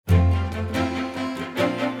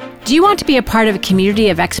Do you want to be a part of a community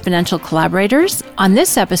of exponential collaborators? On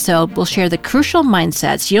this episode, we'll share the crucial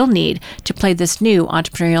mindsets you'll need to play this new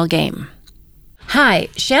entrepreneurial game. Hi,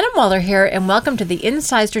 Shannon Waller here, and welcome to the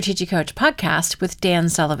Inside Strategic Coach podcast with Dan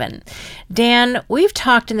Sullivan. Dan, we've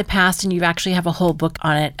talked in the past, and you actually have a whole book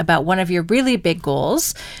on it, about one of your really big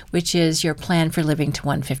goals, which is your plan for living to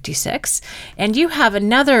 156. And you have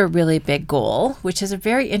another really big goal, which is a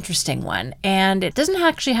very interesting one. And it doesn't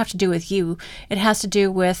actually have to do with you. It has to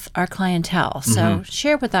do with our clientele. So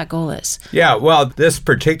share what that goal is. Yeah, well, this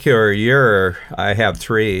particular year, I have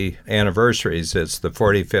 3 anniversaries. It's the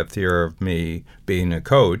 45th year of me being a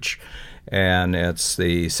coach, and it's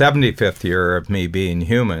the 75th year of me being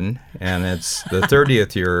human, and it's the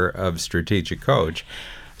 30th year of strategic coach.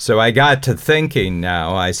 So I got to thinking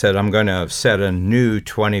now, I said I'm going to set a new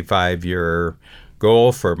 25-year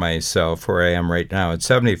goal for myself where I am right now at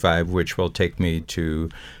 75, which will take me to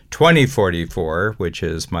 2044, which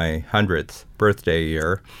is my 100th birthday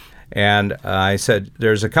year. And I said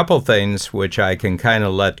there's a couple things which I can kind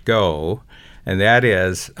of let go. And that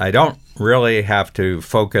is, I don't really have to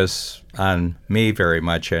focus on me very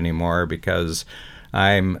much anymore because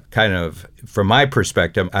I'm kind of, from my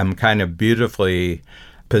perspective, I'm kind of beautifully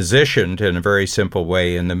positioned in a very simple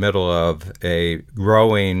way in the middle of a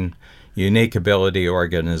growing unique ability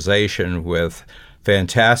organization with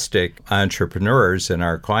fantastic entrepreneurs in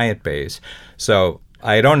our client base. So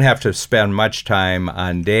I don't have to spend much time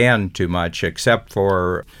on Dan too much, except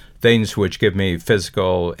for things which give me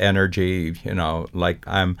physical energy, like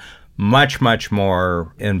I'm much, much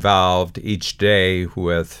more involved each day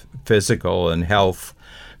with physical and health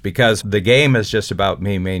because the game is just about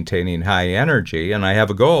me maintaining high energy. And I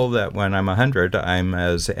have a goal that when I'm 100, I'm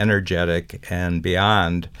as energetic and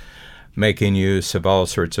beyond, making use of all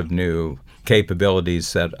sorts of new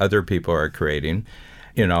capabilities that other people are creating.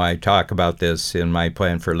 I talk about this in my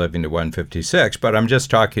plan for living to 156, but I'm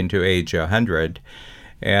just talking to age 100.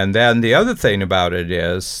 And then the other thing about it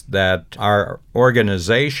is that our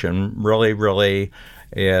organization really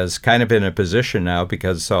is kind of in a position now,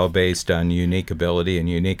 because it's all based on unique ability and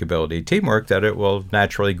unique ability teamwork, that it will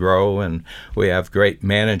naturally grow. And we have great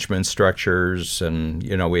management structures, and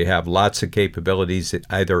we have lots of capabilities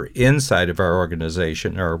either inside of our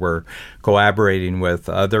organization or we're collaborating with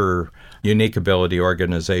other unique ability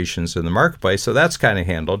organizations in the marketplace. So that's kind of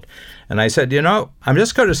handled. And I said, I'm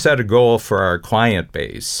just going to set a goal for our client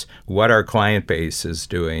base, what our client base is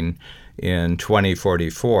doing in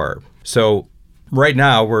 2044. So right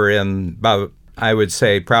now we're in about, I would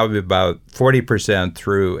say, probably about 40%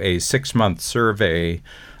 through a 6-month survey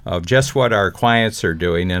of just what our clients are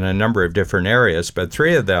doing in a number of different areas. But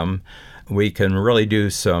 3 of them we can really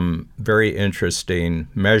do some very interesting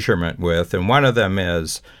measurement with. And one of them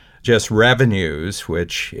is just revenues,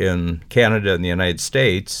 which in Canada and the United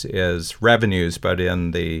States is revenues, but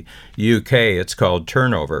in the UK it's called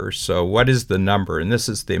turnover. So what is the number? And this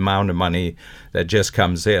is the amount of money that just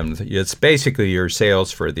comes in. It's basically your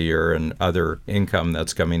sales for the year and other income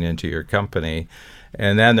that's coming into your company.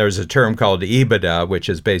 And then there's a term called EBITDA, which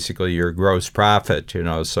is basically your gross profit,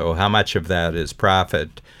 so how much of that is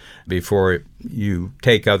profit before you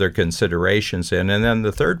take other considerations in. And then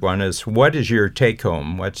the third one is, what is your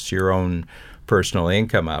take-home? What's your own personal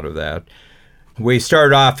income out of that? We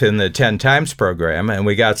started off in the 10 times program, and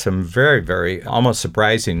we got some very, very almost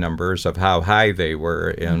surprising numbers of how high they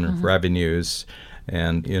were in revenues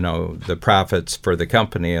and, the profits for the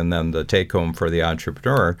company and then the take-home for the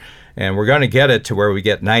entrepreneur. And we're going to get it to where we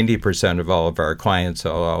get 90% of all of our clients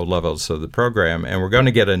at all levels of the program, and we're going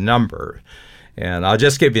to get a number. And I'll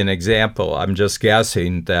just give you an example. I'm just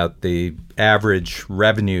guessing that the average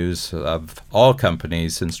revenues of all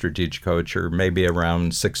companies in Strategic Coach are maybe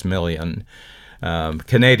around 6 million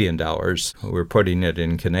Canadian dollars. We're putting it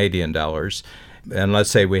in Canadian dollars. And let's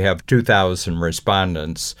say we have 2,000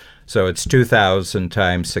 respondents. So it's 2,000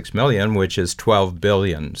 times 6 million, which is 12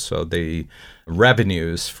 billion. So the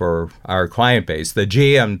revenues for our client base, the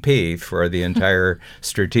GMP for the entire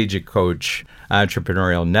Strategic Coach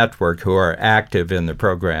entrepreneurial network who are active in the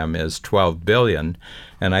program is 12 billion.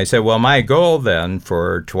 And I said, well, my goal then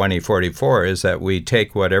for 2044 is that we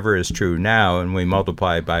take whatever is true now and we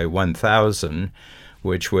multiply by 1,000,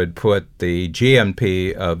 which would put the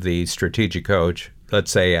GMP of the Strategic Coach,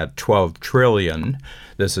 let's say, at 12 trillion.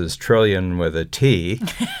 This is trillion with a T,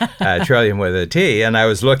 trillion with a T. And I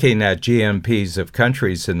was looking at GMPs of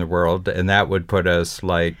countries in the world, and that would put us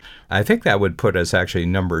I think that would put us actually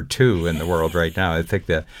number 2 in the world right now. I think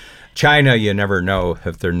that China, you never know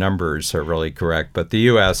if their numbers are really correct, but the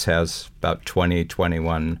U.S. has about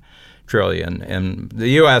 21 trillion. And the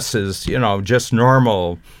U.S. is, just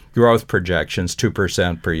normal growth projections,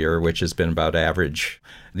 2% per year, which has been about average.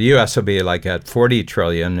 The U.S. will be like at 40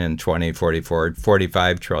 trillion in 2044,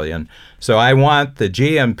 45 trillion. So I want the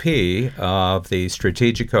GMP of the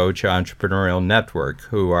Strategic Coach Entrepreneurial Network,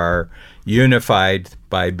 who are unified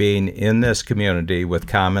by being in this community with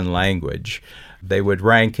common language. They would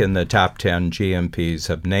rank in the top 10 GMPs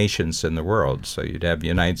of nations in the world. So you'd have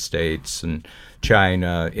United States and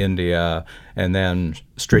China, India, and then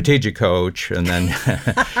Strategic Coach, and then,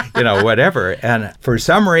 whatever. And for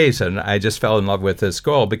some reason, I just fell in love with this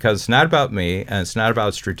goal because it's not about me, and it's not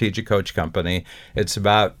about Strategic Coach Company. It's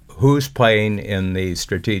about who's playing in the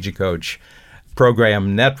Strategic Coach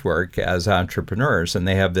program network as entrepreneurs, and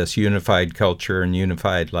they have this unified culture and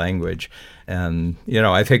unified language. And,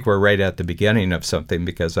 I think we're right at the beginning of something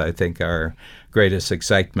because I think our greatest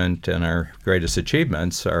excitement and our greatest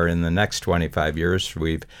achievements are in the next 25 years.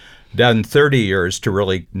 We've done 30 years to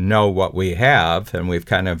really know what we have, and we've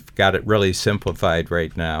kind of got it really simplified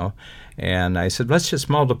right now. And I said, let's just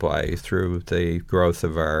multiply through the growth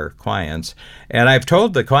of our clients. And I've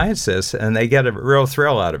told the clients this, and they get a real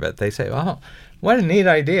thrill out of it. They say, oh, what a neat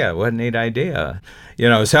idea. What a neat idea.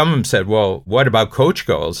 Some of them said, well, what about coach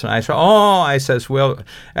goals? And I said, well,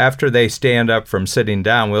 after they stand up from sitting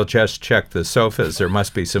down, we'll just check the sofas. There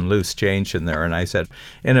must be some loose change in there. And I said,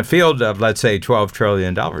 in a field of, let's say, $12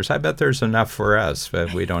 trillion, I bet there's enough for us,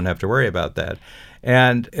 but we don't have to worry about that.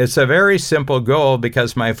 And it's a very simple goal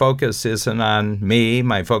because my focus isn't on me.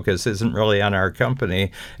 My focus isn't really on our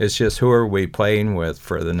company. It's just who are we playing with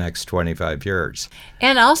for the next 25 years.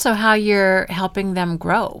 And also how you're helping them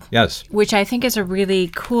grow. Yes. Which I think is a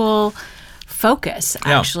really cool focus,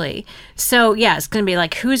 actually. Yeah. So, it's going to be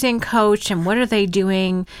like who's in coach and what are they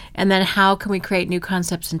doing? And then how can we create new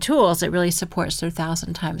concepts and tools that really supports their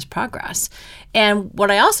 1,000 times progress? And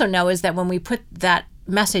what I also know is that when we put that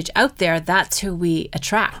message out there, that's who we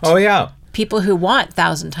attract. Oh, yeah. People who want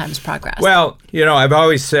 1,000 times progress. Well, I've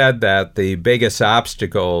always said that the biggest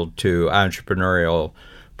obstacle to entrepreneurial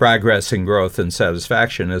progress and growth and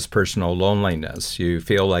satisfaction is personal loneliness. You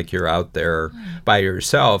feel like you're out there by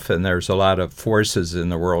yourself, and there's a lot of forces in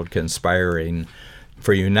the world conspiring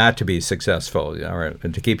for you not to be successful, or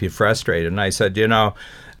to keep you frustrated. And I said,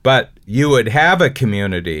 but you would have a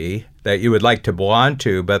community that you would like to belong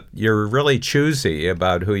to, but you're really choosy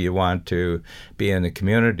about who you want to be in the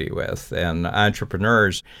community with. And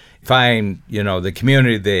entrepreneurs find, the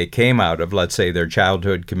community they came out of, let's say their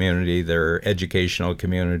childhood community, their educational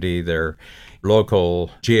community, their local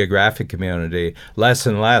geographic community, less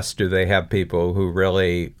and less do they have people who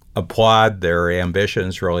really applaud their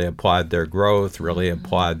ambitions, really applaud their growth, really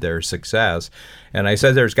applaud their success. And I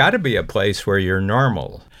said, there's got to be a place where you're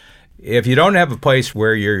normal. If you don't have a place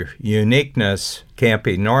where your uniqueness can't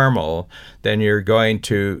be normal, then you're going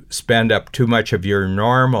to spend up too much of your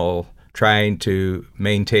normal trying to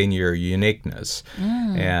maintain your uniqueness.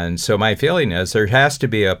 And so my feeling is there has to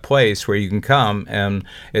be a place where you can come and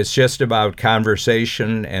it's just about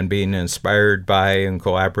conversation and being inspired by and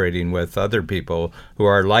collaborating with other people who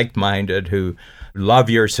are like-minded, who love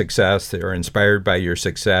your success, they're inspired by your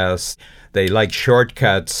success. They like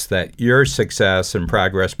shortcuts that your success and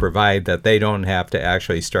progress provide that they don't have to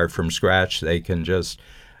actually start from scratch. They can just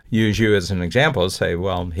use you as an example and say,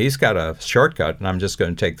 well, he's got a shortcut, and I'm just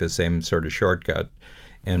going to take the same sort of shortcut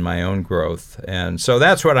in my own growth. And so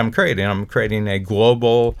that's what I'm creating. I'm creating a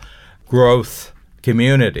global growth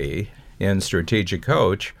community in Strategic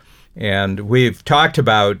Coach. And we've talked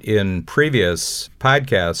about in previous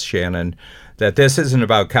podcasts, Shannon, that this isn't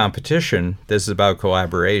about competition, this is about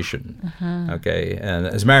collaboration, okay? And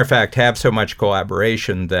as a matter of fact, have so much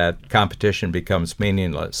collaboration that competition becomes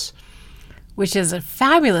meaningless. Which is a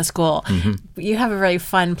fabulous goal. You have a very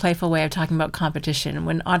fun, playful way of talking about competition.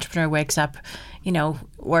 When an entrepreneur wakes up,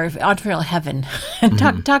 or entrepreneurial heaven.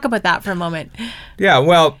 Talk about that for a moment. Yeah,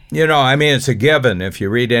 well, it's a given. If you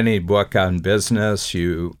read any book on business,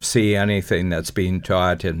 you see anything that's being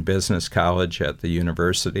taught in business college at the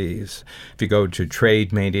universities. If you go to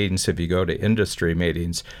trade meetings, if you go to industry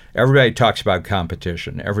meetings, everybody talks about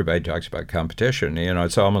competition. Everybody talks about competition.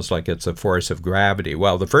 It's almost like it's a force of gravity.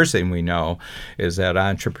 Well, the first thing we know is that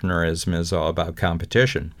entrepreneurism is all about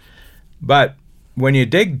competition. But when you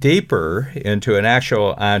dig deeper into an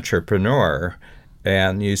actual entrepreneur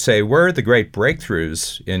and you say, where are the great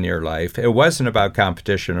breakthroughs in your life? It wasn't about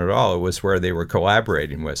competition at all. It was where they were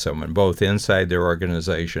collaborating with someone, both inside their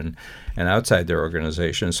organization and outside their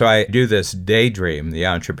organization. So I do this daydream, the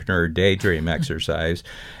entrepreneur daydream exercise.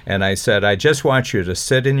 And I said, I just want you to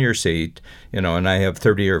sit in your seat, and I have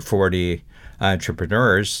 30 or 40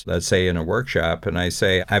 entrepreneurs, let's say in a workshop, and I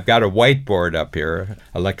say, I've got a whiteboard up here,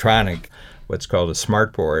 electronic what's called a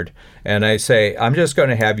smart board. And I say, I'm just going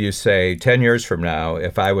to have you say 10 years from now,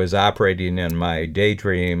 if I was operating in my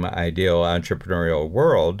daydream, ideal entrepreneurial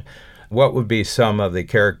world, what would be some of the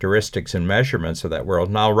characteristics and measurements of that world?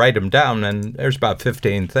 And I'll write them down, and there's about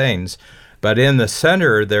 15 things. But in the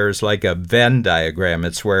center, there's like a Venn diagram.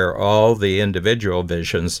 It's where all the individual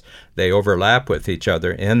visions, they overlap with each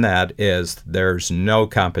other. In that is there's no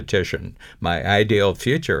competition, my ideal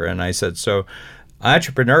future. And I said, so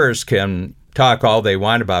entrepreneurs can talk all they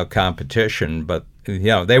want about competition, but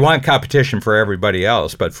they want competition for everybody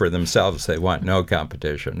else, but for themselves, they want no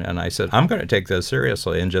competition. And I said, I'm going to take this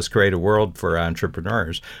seriously and just create a world for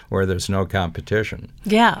entrepreneurs where there's no competition.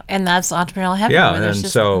 Yeah, and that's entrepreneurial heaven. Yeah, and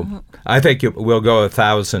so I think it will go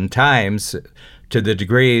 1,000 times to the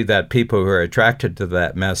degree that people who are attracted to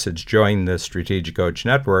that message join the Strategic Coach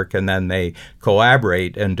Network, and then they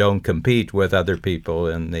collaborate and don't compete with other people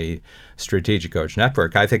in the Strategic Coach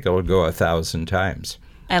Network. I think it will go 1,000 times.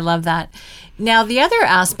 I love that. Now, the other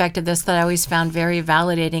aspect of this that I always found very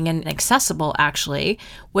validating and accessible, actually,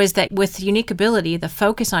 was that with unique ability, the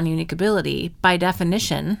focus on unique ability, by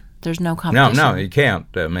definition, there's no competition. No, you can't.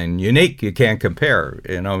 I mean, unique, you can't compare.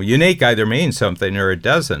 Unique either means something or it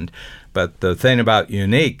doesn't. But the thing about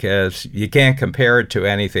unique is you can't compare it to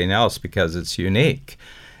anything else because it's unique.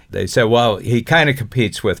 They said, well, he kind of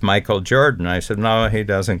competes with Michael Jordan. I said, no, he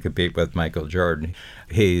doesn't compete with Michael Jordan.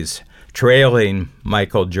 He's trailing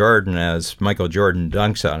Michael Jordan as Michael Jordan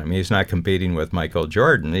dunks on him. He's not competing with Michael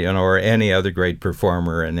Jordan, or any other great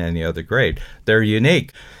performer in any other grade. They're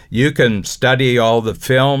unique. You can study all the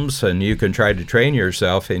films and you can try to train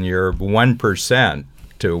yourself in your 1%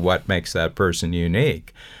 to what makes that person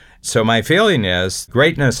unique. So my feeling is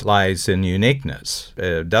greatness lies in uniqueness.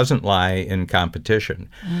 It doesn't lie in competition.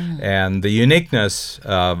 And the uniqueness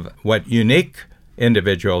of what unique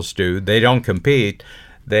individuals do, they don't compete.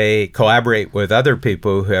 They collaborate with other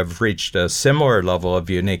people who have reached a similar level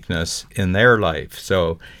of uniqueness in their life.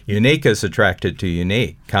 So unique is attracted to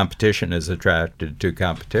unique. Competition is attracted to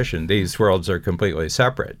competition. These worlds are completely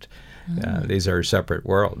separate. These are separate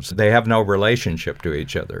worlds. They have no relationship to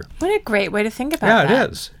each other. What a great way to think about that. Yeah,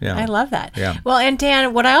 it is. Yeah. I love that. Yeah. Well, and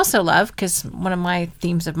Dan, what I also love, because one of my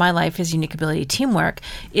themes of my life is unique ability teamwork,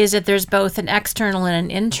 is that there's both an external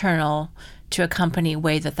and an internal to a company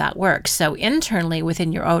way that works. So internally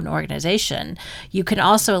within your own organization, you can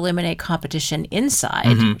also eliminate competition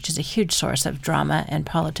inside, which is a huge source of drama and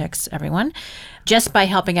politics, everyone, just by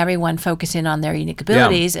helping everyone focus in on their unique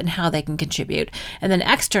abilities and how they can contribute. And then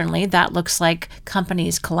externally, that looks like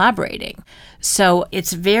companies collaborating. So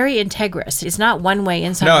it's very integrous. It's not one way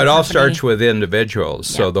inside the company. No, it all starts with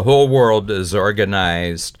individuals. Yeah. So the whole world is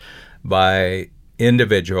organized by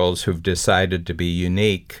individuals who've decided to be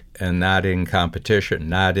unique and not in competition,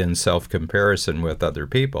 not in self-comparison with other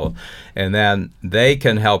people. And then they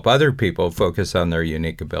can help other people focus on their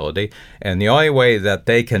unique ability. And the only way that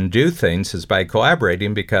they can do things is by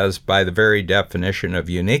collaborating, because by the very definition of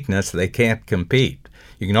uniqueness, they can't compete.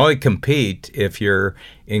 You can only compete if you're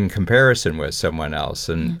in comparison with someone else.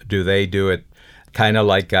 And do they do it kind of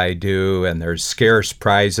like I do, and there's scarce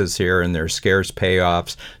prizes here and there's scarce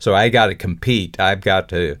payoffs. So I got to compete. I've got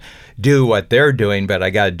to do what they're doing, but I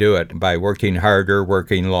got to do it by working harder,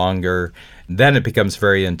 working longer. Then it becomes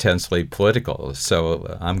very intensely political.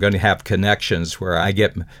 So I'm going to have connections where I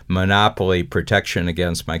get monopoly protection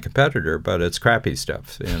against my competitor, but it's crappy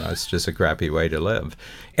stuff. It's just a crappy way to live.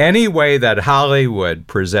 Any way that Hollywood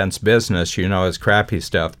presents business, is crappy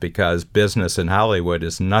stuff, because business in Hollywood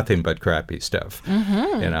is nothing but crappy stuff.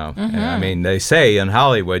 I mean, they say in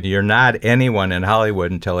Hollywood, you're not anyone in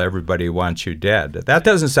Hollywood until everybody wants you dead. That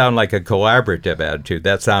doesn't sound like a collaborative attitude.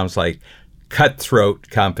 That sounds like cutthroat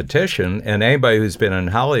competition, and anybody who's been in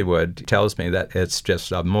Hollywood tells me that it's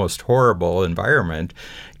just a most horrible environment,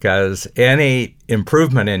 because any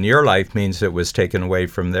improvement in your life means it was taken away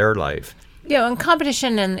from their life. And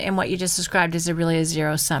competition and what you just described is really a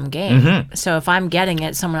zero-sum game. So if I'm getting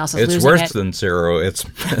it, someone else is losing it. It's worse than zero. It's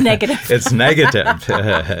negative. It's negative.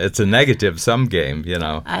 It's a negative sum game,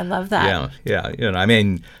 I love that. Yeah. I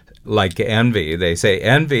mean, like envy. They say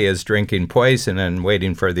envy is drinking poison and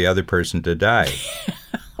waiting for the other person to die.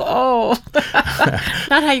 Oh,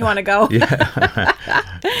 not how you want to go. Yeah.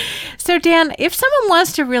 So, Dan, if someone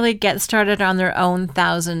wants to really get started on their own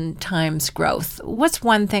 1,000 times growth, what's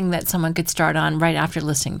one thing that someone could start on right after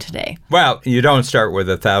listening today? Well, you don't start with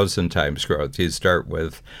 1,000 times growth. You start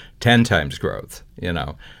with 10 times growth,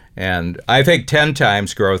 And I think 10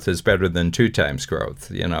 times growth is better than 2 times growth,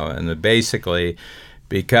 and basically,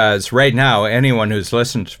 because right now, anyone who's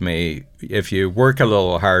listened to me, if you work a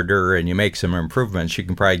little harder and you make some improvements, you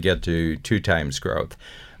can probably get to 2 times growth.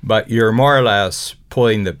 but you're more or less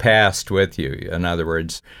pulling the past with you. In other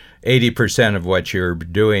words, 80% of what you're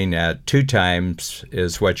doing at 2 times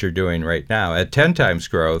is what you're doing right now. At 10 times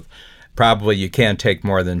growth, probably you can't take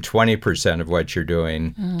more than 20% of what you're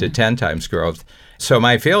doing to 10 times growth. So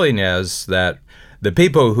my feeling is that the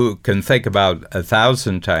people who can think about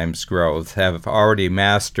 1,000 times growth have already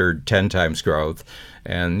mastered 10 times growth.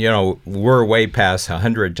 And, we're way past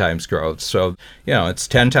 100 times growth. So, it's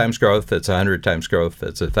 10 times growth, it's 100 times growth,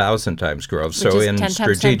 it's 1,000 times growth. So in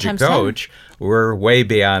Strategic Coach, we're way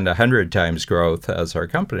beyond 100 times growth as our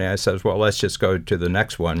company. I said, well, let's just go to the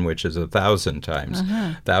next one, which is 1,000 times,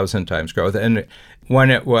 1,000 times growth. And when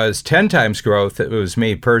it was 10 times growth, it was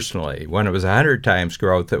me personally. When it was 100 times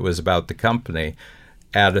growth, it was about the company.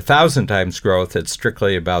 At 1,000 times growth, it's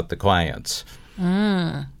strictly about the clients.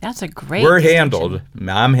 That's a great We're handled.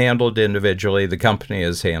 I'm handled individually. The company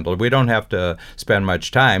is handled. We don't have to spend much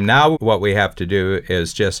time. Now what we have to do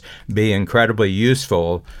is just be incredibly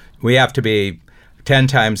useful. We have to be 10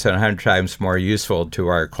 times and 100 times more useful to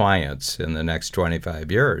our clients in the next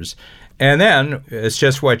 25 years. And then it's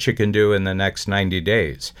just what you can do in the next 90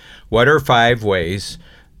 days. What are 5 ways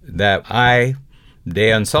that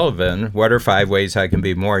Dan Sullivan, what are 5 ways I can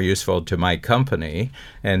be more useful to my company?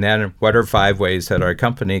 And then what are 5 ways that our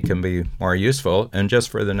company can be more useful? And just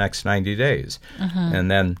for the next 90 days.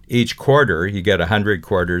 And then each quarter, you get 100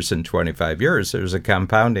 quarters in 25 years. There's a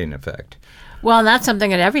compounding effect. Well, and that's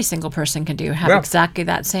something that every single person can do, have exactly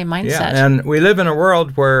that same mindset. Yeah, and we live in a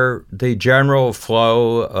world where the general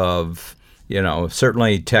flow of,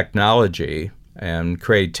 certainly technology and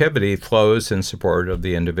creativity flows in support of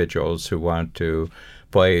the individuals who want to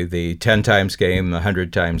play the 10 times game, the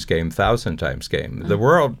 100 times game, 1,000 times game. The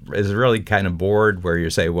world is really kind of bored where you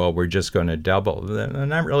say, well, we're just going to double. They're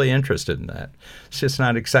not really interested in that. It's just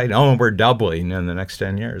not exciting. Oh, we're doubling in the next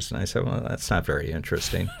 10 years. And I said, well, that's not very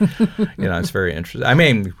interesting. It's very interesting. I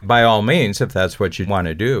mean, by all means, if that's what you want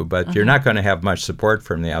to do, but you're not going to have much support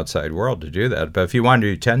from the outside world to do that. But if you want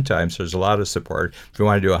to do 10 times, there's a lot of support. If you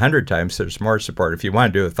want to do 100 times, there's more support. If you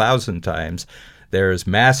want to do 1,000 times, there's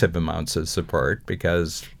massive amounts of support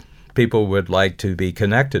because people would like to be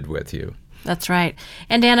connected with you. That's right.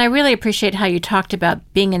 And Dan, I really appreciate how you talked about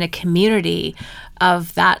being in a community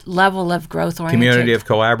of that level of growth-oriented. Community of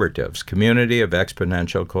collaboratives, community of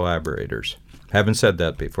exponential collaborators. Haven't said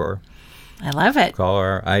that before. I love it. Call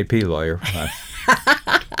our IP lawyer.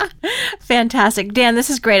 Fantastic. Dan, this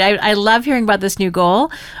is great. I love hearing about this new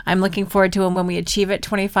goal. I'm looking forward to when we achieve it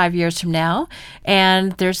 25 years from now.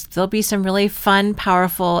 And there'll be some really fun,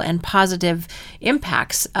 powerful, and positive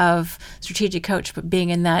impacts of Strategic Coach being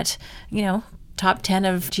in that, top 10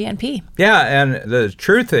 of GNP. Yeah, and the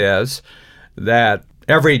truth is that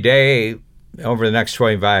every day over the next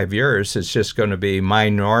 25 years, it's just going to be my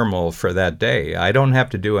normal for that day. I don't have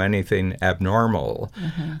to do anything abnormal.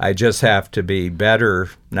 I just have to be better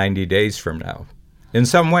 90 days from now in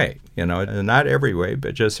some way, not every way,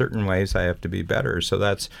 but just certain ways I have to be better. So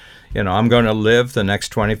that's, I'm going to live the next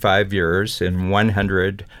 25 years in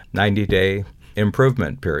 100 90-day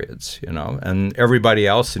improvement periods, and everybody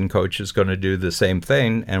else in Coach is going to do the same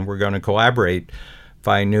thing, and we're going to collaborate,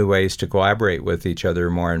 find new ways to collaborate with each other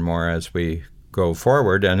more and more as we go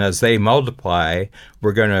forward. And as they multiply,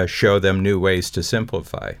 we're going to show them new ways to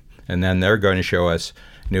simplify. And then they're going to show us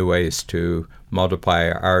new ways to multiply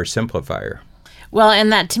our simplifier. Well,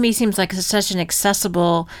 and that to me seems like such an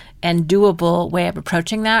accessible and doable way of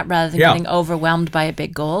approaching that rather than getting overwhelmed by a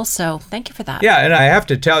big goal. So thank you for that. Yeah, and I have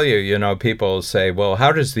to tell you, people say, well,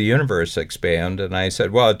 how does the universe expand? And I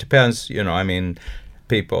said, well, it depends,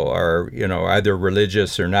 people are, either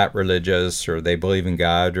religious or not religious, or they believe in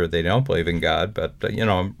God or they don't believe in God. But,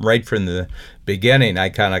 right from the beginning, I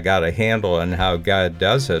kind of got a handle on how God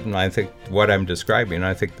does it. And I think what I'm describing,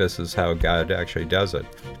 I think this is how God actually does it.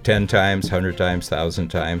 10 times, 100 times, 1,000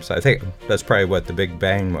 times. I think that's probably what the Big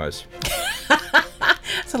Bang was.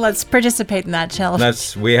 So let's participate in that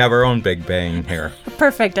challenge. We have our own Big Bang here.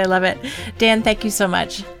 Perfect. I love it. Dan, thank you so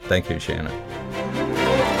much. Thank you, Shannon.